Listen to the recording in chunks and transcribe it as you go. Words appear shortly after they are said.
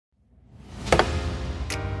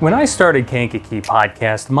When I started Kankakee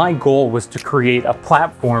Podcast, my goal was to create a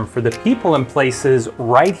platform for the people and places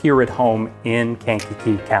right here at home in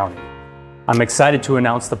Kankakee County. I'm excited to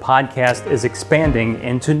announce the podcast is expanding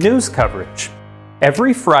into news coverage.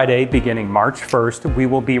 Every Friday, beginning March 1st, we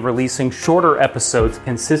will be releasing shorter episodes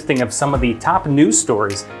consisting of some of the top news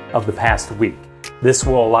stories of the past week. This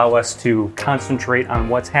will allow us to concentrate on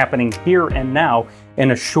what's happening here and now in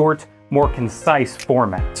a short, more concise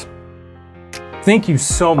format. Thank you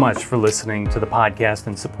so much for listening to the podcast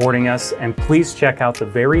and supporting us, and please check out the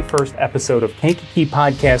very first episode of Kankakee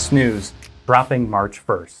Podcast News, dropping March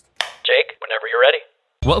 1st. Jake, whenever you're ready.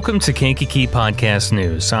 Welcome to Kankakee Podcast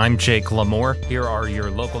News. I'm Jake Lamore. Here are your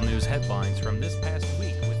local news headlines from this past week.